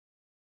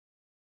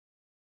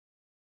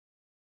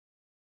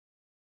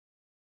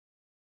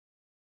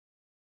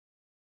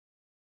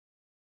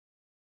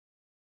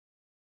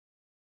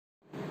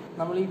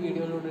നമ്മൾ ഈ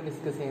വീഡിയോയിലൂടെ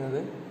ഡിസ്കസ്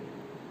ചെയ്യുന്നത്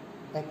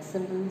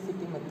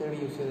എക്സെൻട്രിസിറ്റി മെത്തേഡ്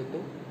യൂസ് ചെയ്തിട്ട്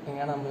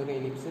എങ്ങനെയാണ് നമ്മളൊരു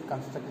എലിപ്സ്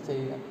കൺസ്ട്രക്ട്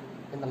ചെയ്യുക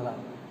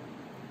എന്നുള്ളതാണ്.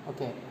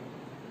 ഓക്കെ,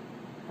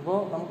 അപ്പോൾ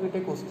നമുക്ക്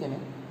കിട്ടിയ question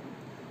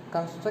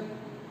construct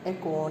A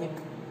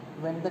conic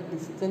when the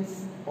distance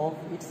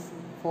of its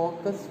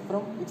focus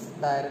from it's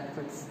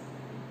directrix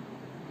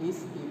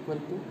is equal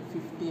to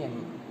 50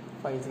 mm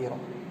 50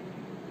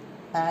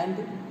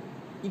 and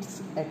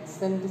it's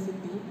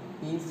eccentricity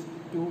is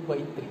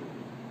 2/3.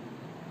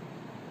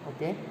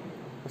 Okay,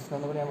 question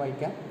ഒന്നുകൂടി ഞാൻ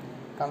വായിക്കാം.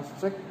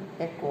 Construct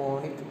A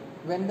conic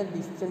when the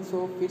distance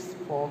of its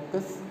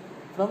focus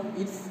from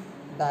it's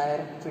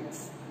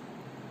directrix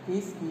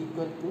is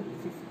equal to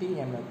 50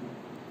 mm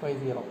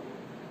 50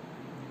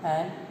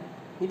 and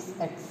it's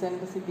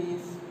eccentricity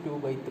is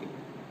 2/3.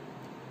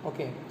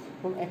 Okay,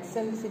 അപ്പം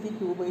eccentricity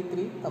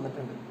 2/3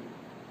 തന്നിട്ടുണ്ട്.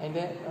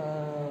 അതിൻ്റെ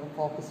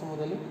focus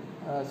മുതൽ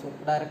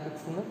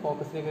ഡയറക്ട്രിക്സിൽ നിന്ന്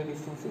ഫോക്കസിലേക്ക്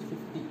distance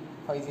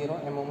 50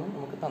 mm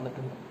നമുക്ക്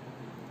തന്നിട്ടുണ്ട്.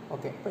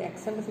 ഓക്കെ, അപ്പോൾ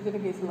എക്സെൻട്രിസിറ്റിയുടെ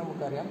കേസിൽ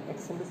നമുക്കറിയാം,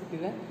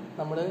 എക്സെൻട്രിസിറ്റിയുടെ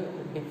നമ്മൾ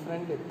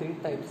ഡിഫറെൻറ്റ് 3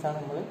 ടൈപ്സാണ്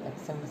നമ്മൾ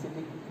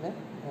എക്സെൻട്രിസിറ്റിയുടെ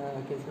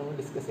കേസിൽ നമ്മൾ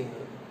ഡിസ്കസ്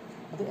ചെയ്യുന്നത്.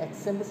 അത്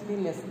എക്സെൻട്രിസിറ്റി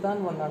ലെസ് ദാൻ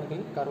 1 ആണെങ്കിൽ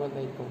കർവ്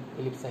എന്തായിരിക്കും?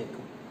 എലിപ്സ്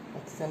ആയിരിക്കും.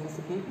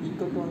 എക്സെൻട്രിസിറ്റി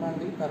ഈക്വൽ ടു 1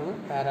 ആണെങ്കിൽ കർവ്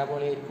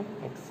പാരാബോള ആയിരിക്കും.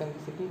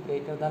 എക്സെൻട്രിസിറ്റി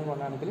ഗ്രേറ്റർ ദാൻ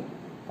 1 ആണെങ്കിൽ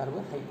കർവ്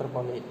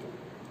ഹൈപ്പർബോള ആയിരിക്കും.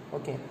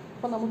 ഓക്കെ,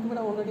 അപ്പോൾ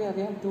നമുക്കിവിടെ ഓൾറെഡി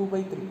അറിയാം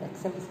 2/3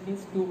 എക്സെൻട്രിസിറ്റി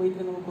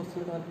 2/3 നമുക്ക്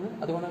ക്വസ്റ്റ്യൻ തന്നിട്ടുണ്ട്.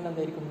 അതുകൊണ്ട് തന്നെ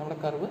എന്തായിരിക്കും? നമ്മുടെ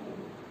കർവ്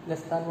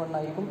ലെസ് ദാൻ 1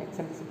 ആയിരിക്കും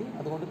എക്സെൻട്രിസിറ്റി,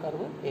 അതുകൊണ്ട്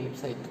കർവ്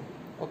എലിപ്സ് ആയിരിക്കും.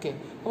 ഓക്കെ,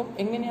 അപ്പം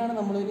എങ്ങനെയാണ്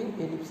നമ്മളൊരു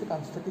എലിപ്സ്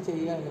കൺസ്ട്രക്ട്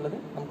ചെയ്യുക എന്നുള്ളത്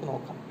നമുക്ക്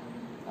നോക്കാം.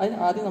 അതിന്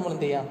ആദ്യം നമ്മൾ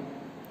എന്ത് ചെയ്യാം?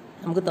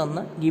 നമുക്ക് തന്ന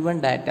ഗിവൺ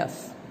ഡാറ്റ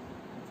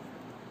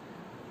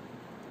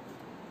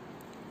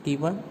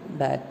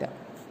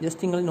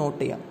ജസ്റ്റ് നിങ്ങൾ നോട്ട്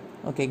ചെയ്യാം.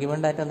 Okay, given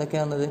data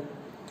എന്തൊക്കെയാണെന്നത്?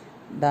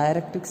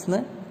 ഡയറക്ട്രിക്സിന്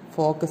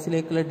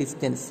ഫോക്കസിലേക്കുള്ള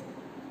distance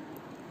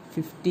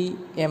 50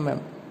 mm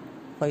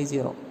 50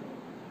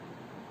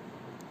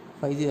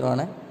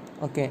 ആണ്.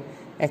 Okay,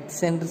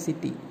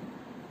 eccentricity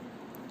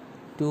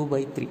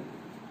 2/3.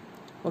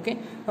 ഓക്കെ,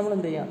 നമ്മൾ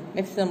എന്ത് ചെയ്യാം?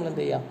 നെക്സ്റ്റ് നമ്മൾ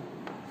എന്ത് ചെയ്യാം?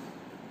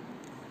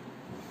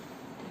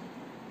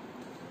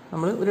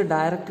 നമ്മൾ ഒരു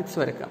ഡയറക്ട്രിക്സ്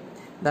വരയ്ക്കാം.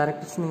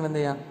 ഡയറക്ട്രിക്സ് നിങ്ങൾ എന്ത്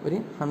ചെയ്യുക? ഒരു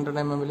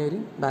 100 mm ഒരു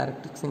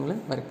ഡയറക്ട്രിക്സ് നിങ്ങൾ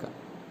വരയ്ക്കുക.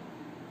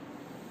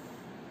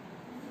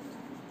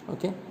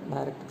 ഓക്കെ,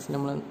 ഡയറക്ട്രിക്സ്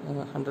നമ്മൾ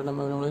 100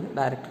 mm നമ്മളൊരു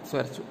ഡയറക്ട്രിക്സ്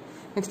വരച്ചു.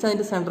 നെക്സ്റ്റ്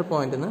അതിൻ്റെ സെൻറ്റർ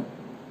പോയിന്റിൽ നിന്ന്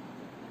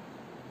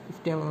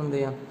 50 mm എന്ത്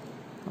ചെയ്യാം?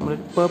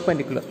 നമ്മളൊരു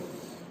പെർപെൻഡിക്കുലർ,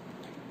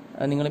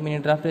 നിങ്ങൾ മിനി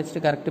ഡ്രാഫ്റ്റ്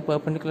വെച്ചിട്ട് കറക്റ്റ്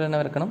പെർപെൻഡിക്കുലർ തന്നെ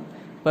വരക്കണം.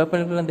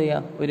 പെർപെൻഡിക്കുലർ എന്ത്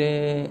ചെയ്യുക? ഒരു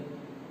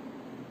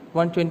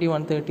 120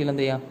 130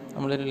 എന്ത് ചെയ്യുക?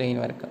 നമ്മളൊരു ലൈൻ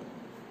വരക്കാം.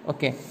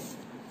 ഓക്കെ,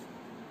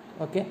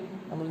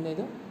 നമ്മൾ എന്ത്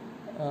ചെയ്തു?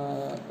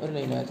 ഒരു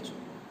ലൈൻ വരച്ചു.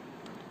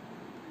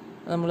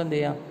 നമ്മളെന്ത്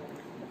ചെയ്യാം?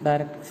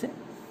 ഡയറക്ട്രിക്സ്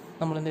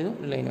നമ്മളെന്ത് ചെയ്തു?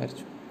 ഒരു ലൈൻ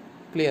വരച്ചു.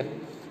 ക്ലിയർ?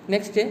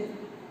 നെക്സ്റ്റ്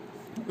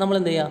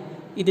നമ്മളെന്ത് ചെയ്യുക?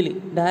 ഇതിൽ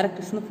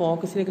ഡയറക്ട്രിക്സിന്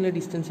ഫോക്കസിലേക്കുള്ള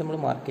ഡിസ്റ്റൻസ് നമ്മൾ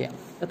മാർക്ക് ചെയ്യാം.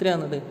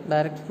 എത്രയാണെന്നത്?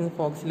 ഡയറക്ട്രിക്സിന്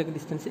ഫോക്കസിലേക്ക്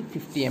ഡിസ്റ്റൻസ്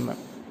 50 mm.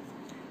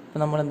 അപ്പോൾ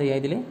നമ്മളെന്ത്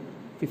ചെയ്യുക? ഇതിൽ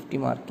 50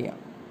 മാർക്ക് ചെയ്യാം.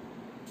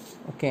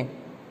 ഓക്കെ,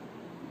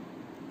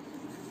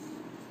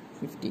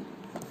 50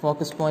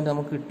 ഫോക്കസ് പോയിന്റ്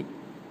നമുക്ക് കിട്ടി.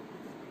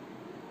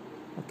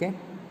 Okay,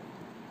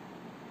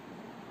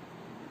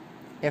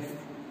 F.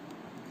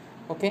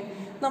 ഓക്കെ,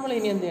 നമ്മൾ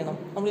ഇനി എന്ത് ചെയ്യണം?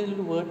 നമ്മൾ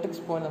ഇതിലൊരു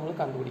വേർട്ടെക്സ് പോയിന്റ് നമ്മൾ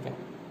കണ്ടുപിടിക്കണം.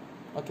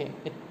 ഓക്കെ,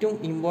 ഏറ്റവും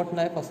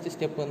ഇമ്പോർട്ടൻ്റ് ആയ ഫസ്റ്റ്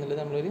സ്റ്റെപ്പ് എന്നുള്ളത്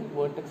നമ്മളൊരു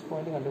വേർട്ടെക്സ്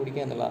പോയിന്റ്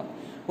കണ്ടുപിടിക്കുക എന്നുള്ളതാണ്.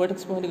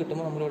 വേർട്ടെക്സ് പോയിന്റ്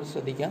കിട്ടുമ്പോൾ നമ്മളിവിടെ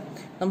ശ്രദ്ധിക്കാം.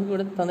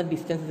 നമുക്കിവിടെ തന്ന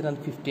ഡിസ്റ്റൻസ് ഇതിലാണ്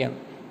 50 ആണ്.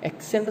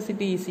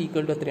 എക്സെൻട്രിസിറ്റി ഈസ്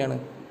ഈക്വൽ ടു എത്രയാണ്?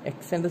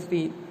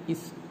 എക്സെൻട്രിസിറ്റി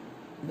ഈസ്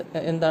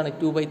എന്താണ്?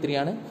 2/3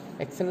 ആണ്.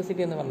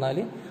 എക്സെൻട്രിസിറ്റി എന്ന് പറഞ്ഞാൽ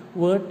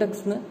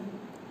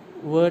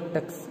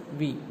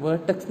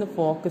വേർട്ടെക്സിന്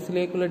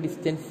ഫോക്കസിലേക്കുള്ള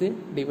distance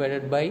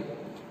divided by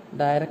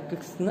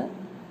ഡയറക്ട്രിക്സിന്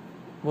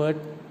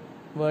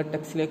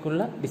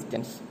വേർട്ടെക്സിലേക്കുള്ള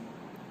distance.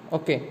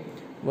 Okay,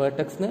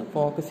 വേർട്ടെക്സിന്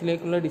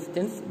ഫോക്കസിലേക്കുള്ള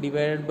distance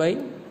divided by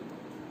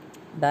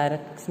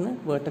ഡയറക്ട്രിക്സിന്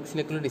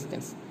വേർട്ടെക്സിലേക്കുള്ള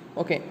distance.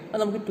 Okay, അത്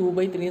നമുക്ക്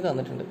 2/3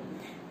 തന്നിട്ടുണ്ട്.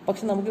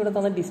 പക്ഷെ നമുക്കിവിടെ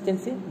തന്ന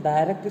ഡിസ്റ്റൻസ്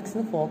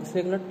ഡയറക്ട്രിക്സിന്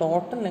ഫോക്കസിലേക്കുള്ള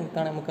ടോട്ടൽ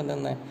ലെങ്ത്താണ് നമുക്ക്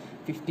എന്തെന്ന്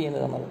 50 എന്ന്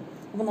തന്നത്.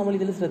 അപ്പോൾ നമ്മൾ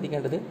ഇതിൽ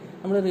ശ്രദ്ധിക്കേണ്ടത്,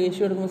 നമ്മൾ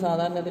റേഷ്യോ എടുക്കുമ്പോൾ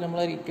സാധാരണ അതിൽ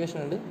നമ്മളൊരു ഇക്വേഷൻ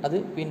ഉണ്ട്, അത്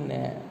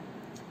പിന്നെ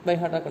ബൈ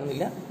ഹാർട്ട്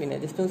ആക്കണമെന്നില്ല. പിന്നെ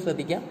ജസ്റ്റ് ഒന്ന്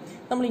ശ്രദ്ധിക്കാം.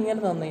 നമ്മൾ ഇങ്ങനെ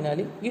തന്നു കഴിഞ്ഞാൽ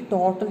ഈ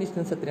ടോട്ടൽ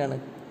ഡിസ്റ്റൻസ് എത്രയാണ്?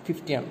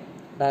 50 ആണ്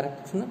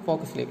ഡയറക്ട്രിക്സിന്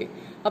ഫോക്കസിലേക്ക്.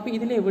 അപ്പോൾ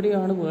ഇതിൽ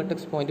എവിടെയാണ്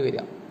വേർട്ടെക്സ് പോയിന്റ്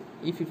വരിക?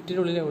 ഈ 50യുടെ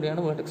ഉള്ളിൽ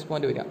എവിടെയാണ് വേർട്ടെക്സ്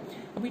പോയിന്റ് വരിക?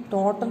 അപ്പോൾ ഈ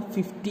ടോട്ടൽ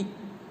 50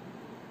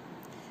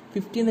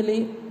 എന്നുള്ള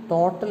ഈ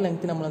ടോട്ടൽ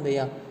ലെങ്ത് നമ്മൾ എന്ത്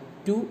ചെയ്യുക?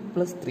 2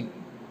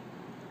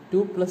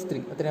 +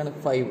 3 എത്രയാണ്?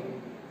 5.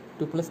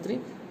 2 + 3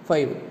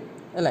 5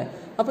 അല്ലേ?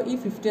 അപ്പോൾ ഈ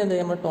 50 എന്താ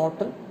ചെയ്യുക? നമ്മൾ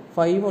ടോട്ടൽ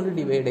 5 കൊണ്ട്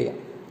ഡിവൈഡ് ചെയ്യാം.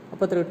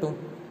 അപ്പോൾ എത്ര കിട്ടും?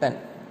 10.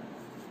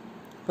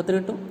 അപ്പോൾ എത്ര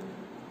കിട്ടും?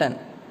 10.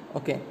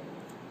 ഓക്കെ,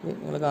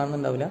 നിങ്ങൾ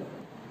കാണുന്നുണ്ടാവില്ല.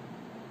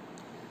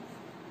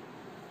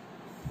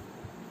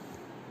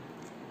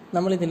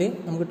 നമ്മളിതിൽ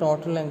നമുക്ക്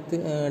ടോട്ടൽ ലെങ്ത്ത്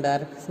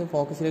ഡയറക്ട്രിക്സിന്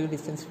ഫോക്കസിലേക്ക്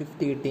ഡിസ്റ്റൻസ്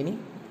 50 കിട്ടീനി.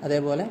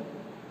 അതേപോലെ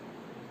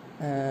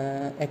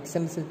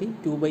എക്സെൻട്രിസിറ്റി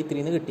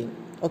 2/3 കിട്ടി.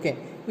 ഓക്കെ,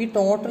 ഈ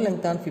ടോട്ടൽ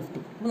ലെങ്ത് ആണ്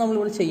 50. അപ്പോൾ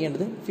നമ്മളിവിടെ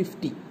ചെയ്യേണ്ടത്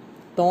 50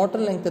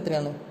 ടോട്ടൽ ലെങ്ത്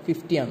എത്രയാണ്?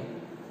 50 ആണ്.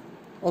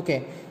 ഓക്കെ,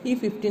 ഈ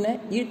 50നെ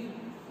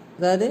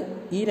അതായത്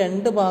ഈ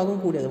രണ്ട് ഭാഗം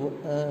കൂടിയത്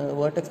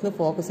വേർട്ടെക്സിന്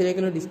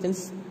ഫോക്കസിലേക്കുള്ള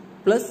ഡിസ്റ്റൻസ്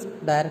പ്ലസ്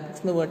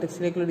ഡയറക്ട്രിക്സിന്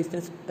വേർട്ടെക്സിലേക്കുള്ള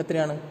ഡിസ്റ്റൻസ്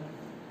എത്രയാണ്?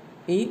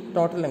 ഈ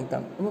ടോട്ടൽ ലെങ്ത്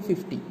ആണ്. അപ്പോൾ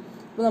 50.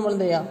 അപ്പോൾ നമ്മൾ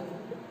എന്ത് ചെയ്യുക,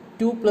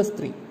 2 +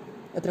 3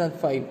 എത്രയാണ്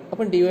 5.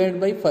 അപ്പം ഡിവൈഡ്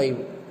ബൈ 5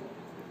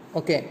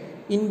 ഓക്കെ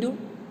ഇൻറ്റു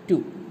 2.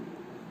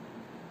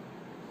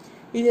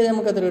 ഇത്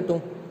നമുക്ക് എത്ര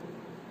കിട്ടും,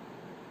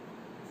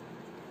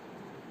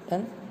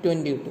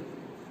 20 കിട്ടും.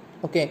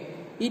 ഓക്കെ,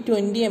 ഈ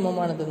 20 mm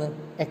ആണ് എന്തെന്ന്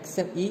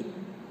ഈ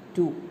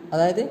 2,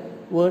 അതായത്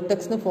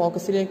വേർട്ടെക്സിന്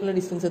ഫോക്കസിലേക്കുള്ള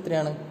ഡിസ്റ്റൻസ്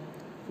എത്രയാണ്,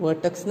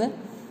 വേർട്ടെക്സിന്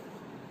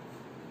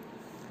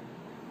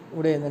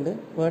ഇവിടെ വരുന്നുണ്ട്,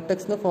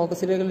 വേർട്ടെക്സിന്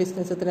ഫോക്കസിലേക്കുള്ള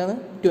ഡിസ്റ്റൻസ് എത്രയാണ്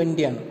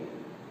 20 ആണ്.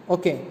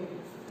 ഓക്കെ,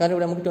 കാരണം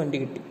ഇവിടെ നമുക്ക് 20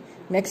 കിട്ടി.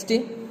 നെക്സ്റ്റ്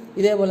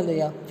ഇതേപോലെ എന്ത്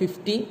ചെയ്യുക,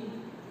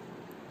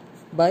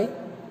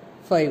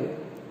 50/5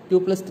 2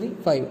 + 3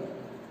 5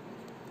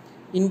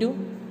 ഇൻറ്റു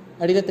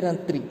അടിയിൽ എത്രയാണ്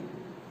 3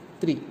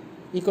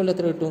 ഈക്വൽ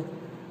എത്ര കിട്ടും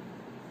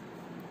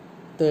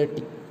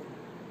 30.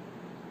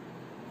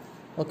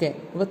 ഓക്കെ,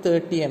 അപ്പോൾ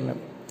 30 mm,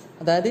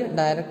 അതായത്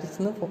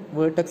ഡയറക്ട്സിന്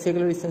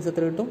വേർട്ടെക്സിലേക്കുള്ള ഡിസ്റ്റൻസ്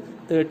എത്ര കിട്ടും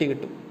 30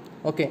 കിട്ടും.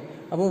 ഓക്കെ,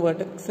 അപ്പോൾ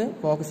വേർട്ടെക്സ്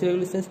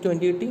ഫോക്കസിലേക്കുള്ള ഡിസ്റ്റൻസ്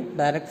 20 കിട്ടി,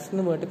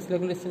 ഡയറക്ട്സിന്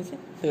വേർട്ടെക്സിലേക്കുള്ള ഡിസ്റ്റൻസ്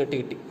 30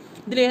 കിട്ടി.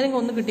 ഇതിൽ ഏതെങ്കിലും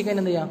ഒന്ന്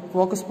കിട്ടിക്കഴിഞ്ഞാൽ എന്ത് ചെയ്യുക,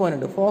 ഫോക്കസ് പോയിന്റ്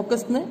ഉണ്ട്,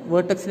 ഫോക്കസിന്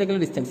വേർട്ടെക്സിലേക്കുള്ള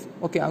ഡിസ്റ്റൻസ്.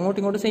 ഓക്കെ, അങ്ങോട്ടും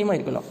ഇങ്ങോട്ടും സെയിം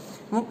ആയിരിക്കുമല്ലോ.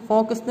 അപ്പോൾ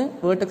ഫോക്കസിന്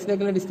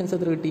വേർട്ടെക്സിലേക്കുള്ള ഡിസ്റ്റൻസ്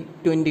എത്ര കിട്ടി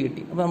 20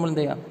 കിട്ടി. അപ്പോൾ നമ്മൾ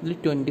എന്ത് ചെയ്യാം, ഇതിൽ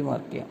 20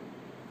 മാർക്ക് ചെയ്യാം.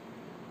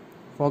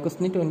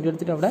 ഫോക്കസിന് 20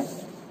 എടുത്തിട്ട് അവിടെ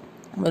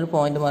നമ്മളൊരു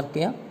പോയിന്റ് മാർക്ക്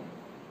ചെയ്യാം.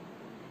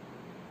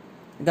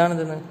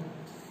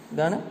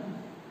 ഇതാണ്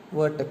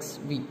വേർട്ടെക്സ്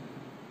വി.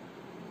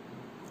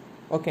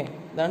 ഓക്കെ,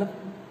 ഇതാണ്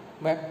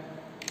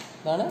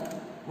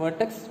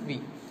വേർട്ടെക്സ് വി.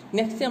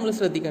 നെക്സ്റ്റ് നമ്മൾ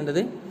ശ്രദ്ധിക്കേണ്ടത്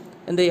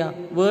എന്ത് ചെയ്യുക,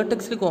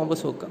 വേർട്ടെക്സിൽ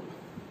കോമ്പസ് വെക്കുക,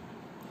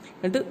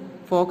 എന്നിട്ട്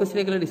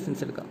ഫോക്കസിലേക്കുള്ള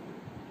ഡിസ്റ്റൻസ് എടുക്കാം,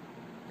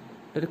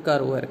 ഒരു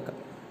കർവ് വരക്കാം.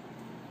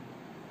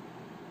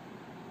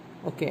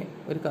 ഓക്കെ,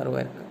 ഒരു കർവ്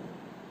വരക്കാം.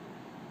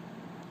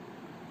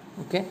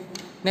 ഓക്കെ,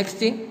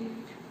 നെക്സ്റ്റ്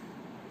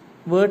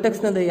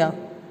വേർട്ടെക്സിന് എന്ത് ചെയ്യുക,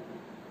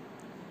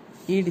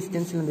 ഈ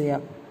ഡിസ്റ്റൻസിൽ എന്ത്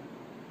ചെയ്യുക,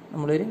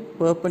 നമ്മളൊരു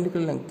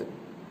പേർപെൻഡിക്കുലർ ലെങ്ത്,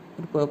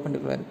 ഒരു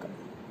പേർപെൻഡിക്കുലർ വരക്കാം.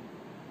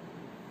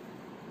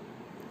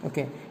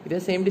 ഓക്കെ, ഇത്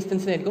സെയിം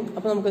ഡിസ്റ്റൻസിനായിരിക്കും.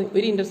 അപ്പോൾ നമുക്ക്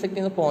ഒരു ഇൻ്റർസെക്ട്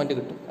ചെയ്യുന്ന പോയിന്റ്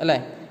കിട്ടും അല്ലേ,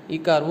 ഈ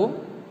കർവും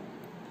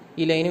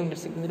ഈ ലൈനും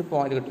ഇൻ്റർസെക്ട് ചെയ്യുന്ന ഒരു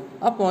പോയിന്റ് കിട്ടും.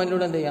 ആ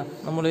പോയിന്റിലൂടെ എന്ത് ചെയ്യാം,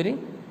 നമ്മളൊരു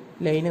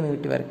ലൈന്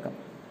നീട്ടി വരക്കാം.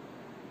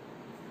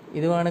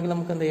 ഇത് വേണമെങ്കിൽ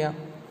നമുക്ക് എന്ത് ചെയ്യാം,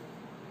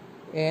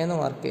 എന്ന്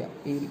മാർക്ക് ചെയ്യാം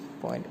ഈ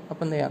പോയിന്റ്.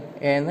 അപ്പോൾ എന്ത് ചെയ്യാം,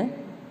 എന്ന്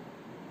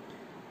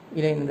ഈ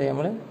ലൈൻ എന്ത് ചെയ്യാം,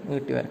 നമ്മൾ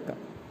നീട്ടി വരക്കാം.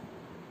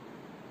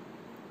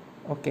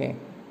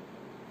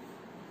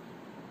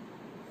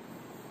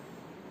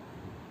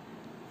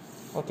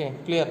 Okay,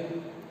 clear.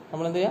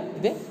 നമ്മളെന്ത് ചെയ്യാം,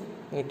 ഇത്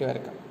നീട്ടി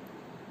വരക്കാം.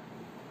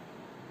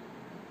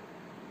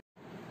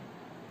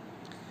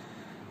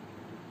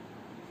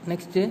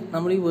 നെക്സ്റ്റ്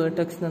നമ്മൾ ഈ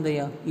വേർട്ടെക്സിന് എന്ത്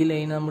ചെയ്യുക, ഈ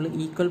ലൈൻ നമ്മൾ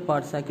ഈക്വൽ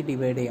പാർട്സ് ആക്കി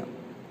ഡിവൈഡ് ചെയ്യാം.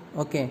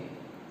 ഓക്കെ,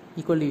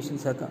 ഈക്വൽ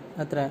ഡിവിഷൻസ് ആക്കാം.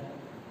 എത്ര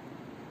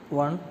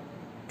 1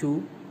 2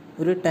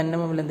 ഒരു 10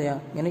 mm എന്ത്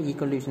ചെയ്യുക, ഇങ്ങനെ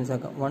ഈക്വൽ ഡിവിഷൻസ്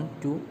ആക്കാം. 1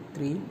 2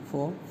 3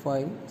 4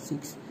 5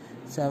 6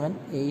 7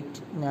 8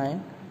 9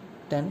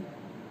 10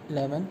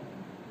 11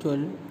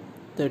 12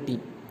 13.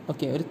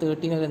 ഓക്കെ, ഒരു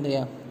 13 വരെ എന്ത്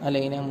ചെയ്യാം, ആ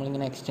ലൈനെ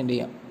നമ്മളിങ്ങനെ എക്സ്റ്റെൻഡ്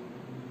ചെയ്യാം.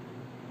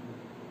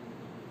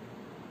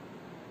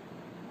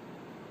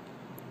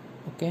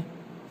 ഓക്കെ,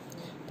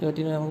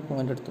 13 വരെ നമുക്ക്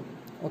പോയിന്റ് എടുത്തു.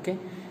 ഓക്കെ,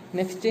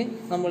 നെക്സ്റ്റ്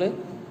നമ്മൾ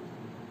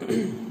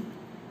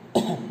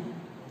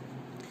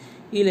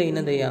ഈ ലൈൻ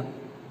എന്ത് ചെയ്യാം,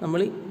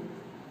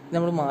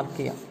 നമ്മൾ മാർക്ക്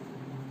ചെയ്യാം.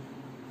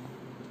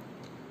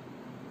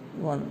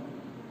 1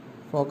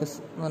 ഫോക്കസ്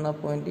എന്ന് പറഞ്ഞാൽ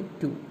പോയിന്റ്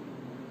 2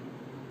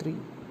 3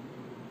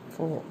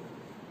 4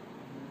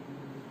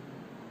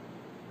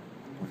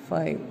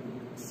 5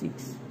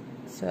 6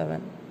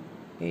 7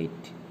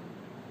 8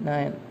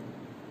 9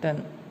 10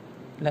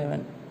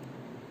 11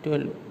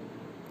 12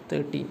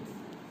 13.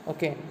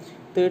 ഓക്കെ,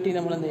 13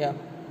 നമ്മൾ എന്ത് ചെയ്യുക,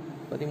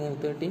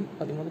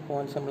 13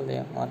 പോയിന്റ്സ് നമ്മൾ എന്ത്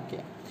ചെയ്യുക, മാർക്ക്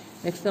ചെയ്യാം.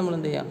 നെക്സ്റ്റ് നമ്മൾ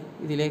എന്ത് ചെയ്യുക,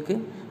 ഇതിലേക്ക്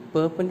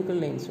പേർപെൻഡിക്കുലർ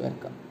ലൈൻസ്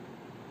വരക്കാം.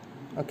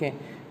 ഓക്കെ,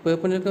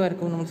 പേർപെൻഡിക്കുലർ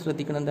വരക്കുമ്പോൾ നമ്മൾ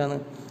ശ്രദ്ധിക്കണം എന്താണ്,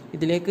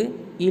 ഇതിലേക്ക്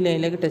ഈ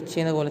ലൈനിലേക്ക് ടച്ച്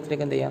ചെയ്യുന്ന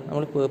കോലത്തിലേക്ക് എന്ത് ചെയ്യുക,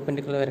 നമ്മൾ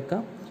പേർപെൻഡിക്കുലർ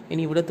വരക്കാം.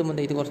 ഇനി ഇവിടെ എത്തുമ്പോൾ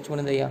ഇത് കുറച്ചും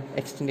കൂടി എന്ത് ചെയ്യുക,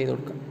 എക്സ്റ്റെൻഡ് ചെയ്ത്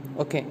കൊടുക്കാം.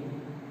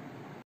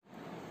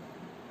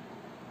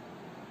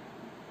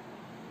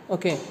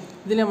 ഓക്കെ,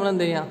 ഇതിൽ നമ്മൾ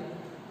എന്ത് ചെയ്യുക,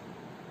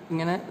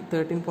 ഇങ്ങനെ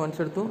 13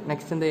 പോയിന്റ്സ് എടുത്തു.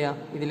 നെക്സ്റ്റ് എന്ത്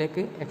ചെയ്യുക,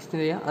 ഇതിലേക്ക്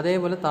എക്സ്റ്റെൻഡ് ചെയ്യുക,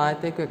 അതേപോലെ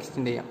താഴത്തേക്ക്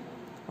എക്സ്റ്റെൻഡ് ചെയ്യാം.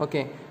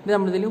 ഓക്കെ, ഇത്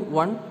നമ്മളിതിൽ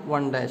 1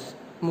 1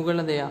 മുകളിൽ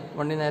എന്ത് ചെയ്യുക,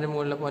 1 നേരെ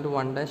മുകളിലെ പോയിന്റ്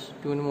 1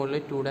 2 മുകളിൽ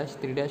 2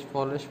 3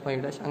 4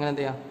 5 അങ്ങനെ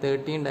എന്ത് ചെയ്യുക,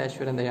 13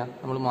 വരെ എന്ത് ചെയ്യുക,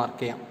 നമ്മൾ മാർക്ക്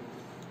ചെയ്യാം.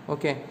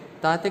 ഓക്കെ,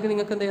 താഴത്തേക്ക്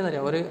നിങ്ങൾക്ക് എന്ത് ചെയ്യാൻ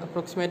അറിയാം, ഒരു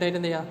അപ്രോക്സിമേറ്റ് ആയിട്ട്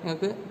എന്ത് ചെയ്യുക,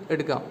 നിങ്ങൾക്ക്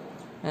എടുക്കാം.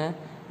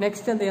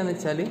 നെക്സ്റ്റ് എന്ത് ചെയ്യാന്ന്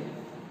വെച്ചാൽ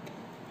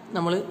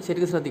നമ്മൾ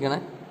ശരിക്കും ശ്രദ്ധിക്കണേ,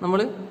 നമ്മൾ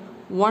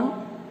 1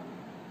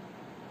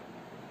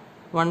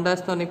 എന്ന്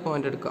പറഞ്ഞ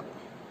പോയിന്റ് എടുക്കുക,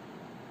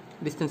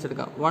 ഡിസ്റ്റൻസ്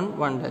എടുക്കുക. 1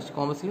 1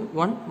 കോമ്പസിൽ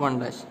 1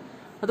 1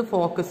 അത്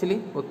ഫോക്കസിൽ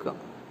വെക്കുക.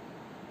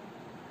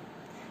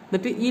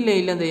 എന്നിട്ട് ഈ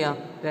ലൈനിൽ എന്ത് ചെയ്യാം,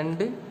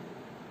 2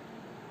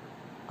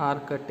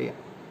 ആർക്ക് കട്ട് ചെയ്യാം.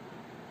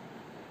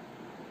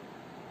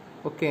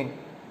 ഓക്കെ,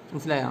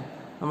 മനസ്സിലായോ?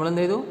 നമ്മൾ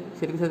എന്ത് ചെയ്തു,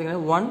 ശരിക്കും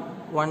ശ്രദ്ധിക്കണം. 1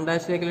 1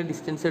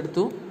 ഡിസ്റ്റൻസ്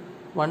എടുത്തു,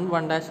 1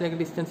 1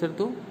 ഡിസ്റ്റൻസ്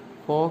എടുത്തു,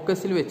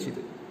 ഫോക്കസിൽ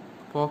വെച്ചിത്.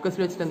 ഫോക്കസിൽ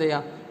വെച്ചിട്ട് എന്ത്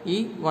ചെയ്യുക, ഈ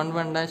 1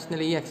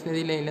 1 ഈ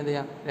എക്സ്റ്റെൻഡ് ലൈനിൽ എന്ത്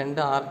ചെയ്യുക,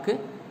 2 ആർക്ക്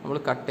നമ്മൾ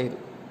കട്ട് ചെയ്തു.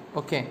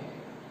 ഓക്കെ,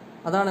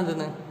 അതാണ്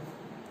എന്തെന്ന്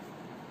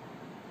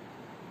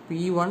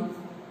P1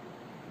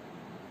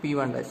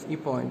 P1 ഈ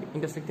പോയിന്റ്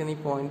ഇന്റർസെക്ട് ചെയ്യുന്ന ഈ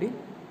point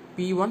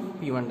P1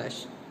 P1.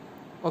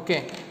 Okay,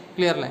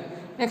 clear അല്ലേ?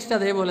 നെക്സ്റ്റ്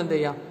അതേപോലെ എന്ത്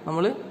ചെയ്യുക,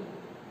 നമ്മൾ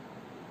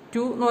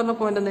 2 എന്ന് പറഞ്ഞ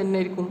പോയിന്റ് തന്നെ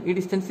ആയിരിക്കും, ഈ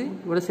ഡിസ്റ്റൻസ്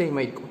ഇവിടെ സെയിം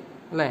ആയിരിക്കും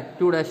അല്ലേ,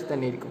 2'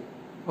 തന്നെ ആയിരിക്കും.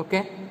 ഓക്കെ,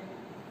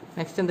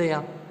 നെക്സ്റ്റ് എന്ത്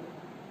ചെയ്യാം,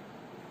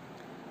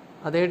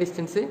 അതേ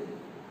ഡിസ്റ്റൻസ്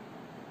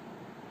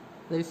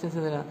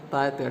എന്തിനാ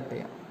താഴത്ത് കട്ട്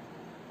ചെയ്യാം.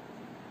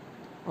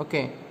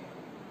 ഓക്കെ,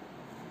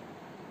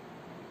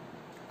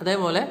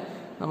 അതേപോലെ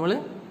നമ്മൾ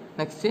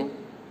നെക്സ്റ്റ്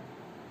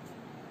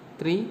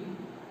 3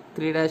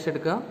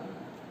 എടുക്കുക,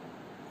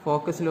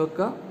 ഫോക്കസിൽ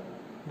വെക്കുക,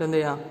 ഇതെന്ത്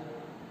ചെയ്യാം,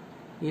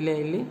 ഈ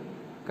ലൈനിൽ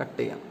കട്ട്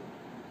ചെയ്യാം,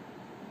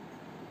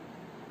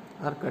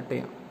 കട്ട്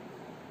ചെയ്യാം.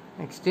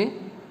 നെക്സ്റ്റ്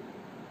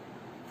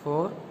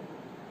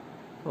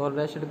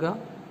 4 എടുക്കുക,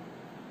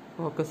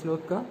 ഫോക്കസിൽ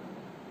വെക്കുക,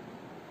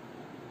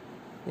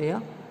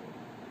 ചെയ്യാം,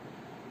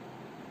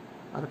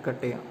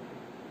 കട്ട് ചെയ്യാം.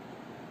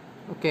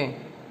 ഓക്കെ,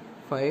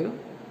 5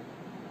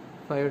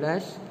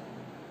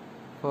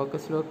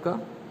 ഫോക്കസിൽ വെക്കുക,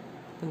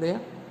 എന്ത്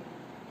ചെയ്യാം,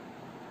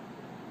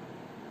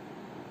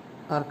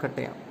 കട്ട്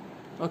ചെയ്യാം.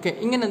 ഓക്കെ,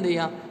 ഇങ്ങനെ എന്ത്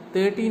ചെയ്യാം,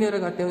 13 വരെ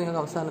കട്ട് ചെയ്യുമ്പോൾ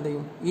നിങ്ങൾക്ക് അവസാനം എന്ത്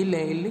ചെയ്യും, ഈ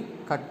ലൈനിൽ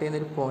കട്ട്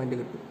ചെയ്യുന്നൊരു പോയിന്റ്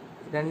കിട്ടും.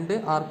 2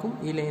 ആർക്കും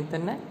ഈ ലൈനിൽ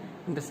തന്നെ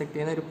ഇൻ്റർസെക്ട്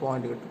ചെയ്യുന്ന ഒരു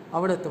പോയിന്റ് കിട്ടും.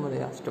 അവിടെ എത്തുമ്പോൾ എന്ത്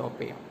ചെയ്യാം, സ്റ്റോപ്പ്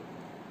ചെയ്യാം.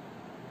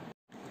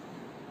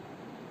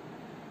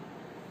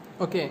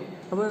 ഓക്കെ,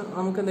 അപ്പോൾ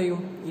നമുക്ക് എന്ത്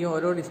ചെയ്യും, ഈ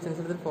ഓരോ ഡിസ്റ്റൻസ്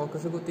എടുത്ത്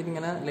ഫോക്കസ് കുത്തിയിട്ട്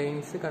ഇങ്ങനെ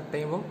ലൈൻസ് കട്ട്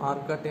ചെയ്യുമ്പോൾ,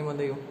 ആർക്ക് കട്ട് ചെയ്യുമ്പോൾ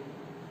എന്ത് ചെയ്യും,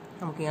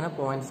 നമുക്കിങ്ങനെ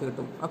പോയിന്റ്സ്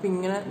കിട്ടും. അപ്പോൾ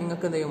ഇങ്ങനെ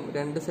നിങ്ങൾക്ക് എന്ത് ചെയ്യും,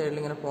 2 സൈഡിൽ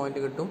ഇങ്ങനെ പോയിന്റ്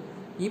കിട്ടും.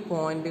 ഈ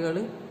പോയിന്റുകൾ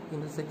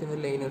ഇൻ്റർസെക്ട്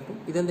ചെയ്യുന്ന ലൈൻ കിട്ടും.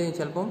 ഇതെന്ത് ചെയ്യും,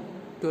 ചിലപ്പം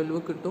 12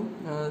 കിട്ടും,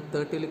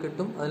 30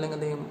 കിട്ടും, അതല്ലെങ്കിൽ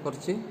എന്ത് ചെയ്യും,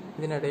 കുറച്ച്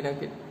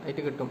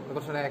ഇതിനിടയിലായിട്ട് കിട്ടും.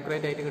 കുറച്ചുകൂടെ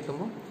ആക്യുറേറ്റ് ആയിട്ട്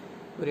കിട്ടുമ്പോൾ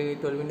ഒരു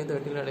 12-നും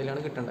 30-നും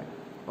ഇടയിലാണ് കിട്ടേണ്ടത്.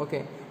 ഓക്കെ,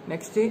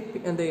 നെക്സ്റ്റ്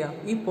എന്ത്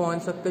ചെയ്യുക, ഈ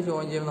പോയിന്റ്സ് ഒക്കെ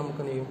ജോയിൻ ചെയ്യുമ്പോൾ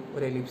നമുക്ക് എന്ത് ചെയ്യും,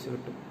 ഒരു എലിപ്സ്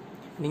കിട്ടും.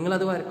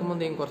 നിങ്ങളത് വരക്കുമ്പോൾ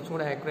എന്ത് ചെയ്യും, കുറച്ചും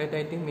കൂടെ ആക്യുറേറ്റ്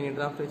ആയിട്ട് മിനി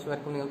ഡ്രാഫ്റ്റ് വെച്ച്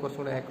വരക്കുമ്പോൾ നിങ്ങൾക്ക്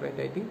കുറച്ചും കൂടെ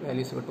ആക്യുറേറ്റ് ആയിട്ട്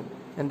വാല്യൂസ് കിട്ടും.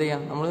 എന്ത്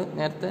ചെയ്യാം, നമ്മൾ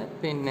നേരത്തെ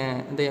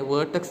എന്ത് ചെയ്യുക,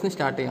 വേർട്ടെക്സിന്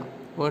സ്റ്റാർട്ട് ചെയ്യാം.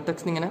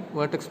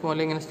 വേർട്ടെക്സ്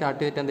പോലെ ഇങ്ങനെ സ്റ്റാർട്ട്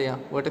ചെയ്തിട്ട് എന്ത്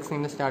ചെയ്യുക, വേർട്ടെക്സ്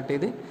ഇങ്ങനെ സ്റ്റാർട്ട്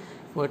ചെയ്ത്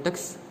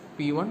vertex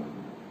P1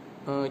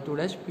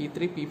 2'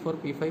 P3 P4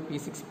 P5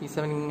 P6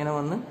 P7 ഇങ്ങനെ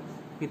വന്ന്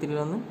P3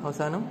 വന്ന്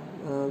അവസാനം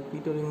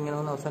P2 ഇങ്ങനെ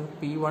വന്ന് അവസാനം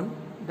P1'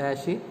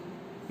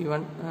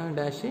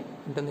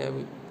 എന്നിട്ട് എന്ത്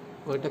ചെയ്യുക,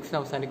 വേർട്ടെക്സിൽ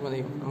അവസാനിക്കുമ്പോൾ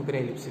ചെയ്യും നമുക്കൊരു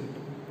എലിപ്സ്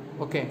കിട്ടും.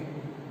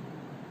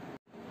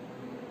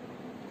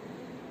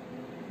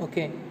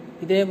 ഓക്കെ,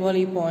 ഇതേപോലെ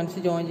ഈ പോയിന്റ്സ്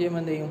ജോയിൻ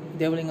ചെയ്യുമ്പോൾ എന്ത് ചെയ്യും,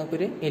 ഇതേപോലെ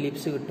നിങ്ങൾക്കൊരു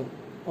എലിപ്സ് കിട്ടും.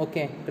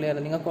 Okay, clear.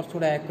 നിങ്ങൾക്ക്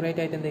കുറച്ചുകൂടെ ആക്യുറേറ്റ്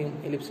ആയിട്ട് എന്ത് ചെയ്യും,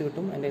 എലിപ്സ്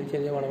കിട്ടും. അതിൻ്റെ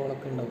ചെറിയ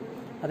വളവുകളൊക്കെ ഉണ്ടാവും.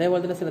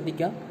 അതേപോലെ തന്നെ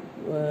ശ്രദ്ധിക്കുക,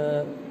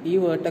 ഈ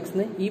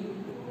വേർട്ടെക്സിന് ഈ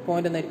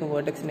പോയിന്റ് എന്തായിരിക്കും,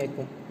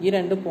 വേർട്ടെക്സിനായിരിക്കും. ഈ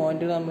 2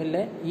 പോയിന്റുകൾ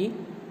തമ്മിലെ ഈ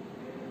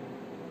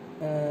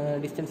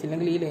ഡിസ്റ്റൻസ്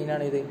ഇല്ലെങ്കിൽ ഈ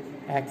ലൈനാണ് ഇത്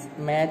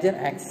മേജർ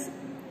ആക്സിസ്.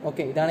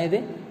 ഓക്കെ, ഇതാണ് ഇത്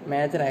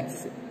മേജർ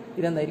ആക്സിസ്.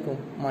 ഇതെന്തായിരിക്കും,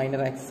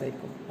 മൈനർ ആക്സിസ്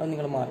ആയിരിക്കും. അത്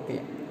നിങ്ങൾ മാർക്ക്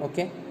ചെയ്യാം.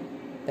 Okay,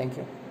 thank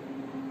you.